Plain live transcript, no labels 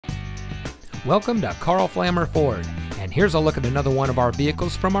Welcome to Karl Flammer Ford, and here's a look at another one of our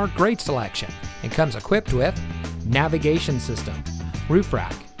vehicles from our great selection. It comes equipped with navigation system, roof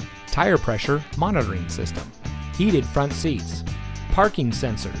rack, tire pressure monitoring system, heated front seats, parking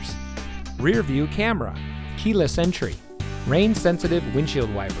sensors, rear view camera, keyless entry, rain sensitive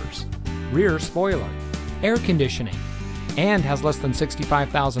windshield wipers, rear spoiler, air conditioning, and has less than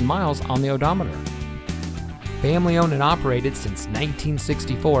 65,000 miles on the odometer. Family owned and operated since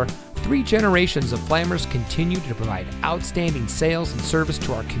 1964, 3 generations of Flammers continue to provide outstanding sales and service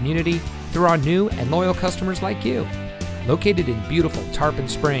to our community through our new and loyal customers like you. Located in beautiful Tarpon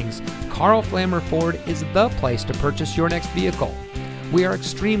Springs, Karl Flammer Ford is the place to purchase your next vehicle. We are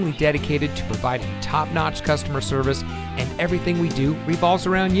extremely dedicated to providing top-notch customer service, and everything we do revolves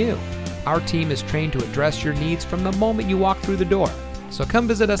around you. Our team is trained to address your needs from the moment you walk through the door. So come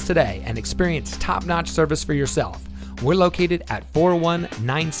visit us today and experience top-notch service for yourself. We're located at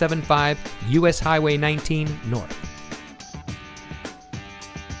 41975 US Highway 19 North.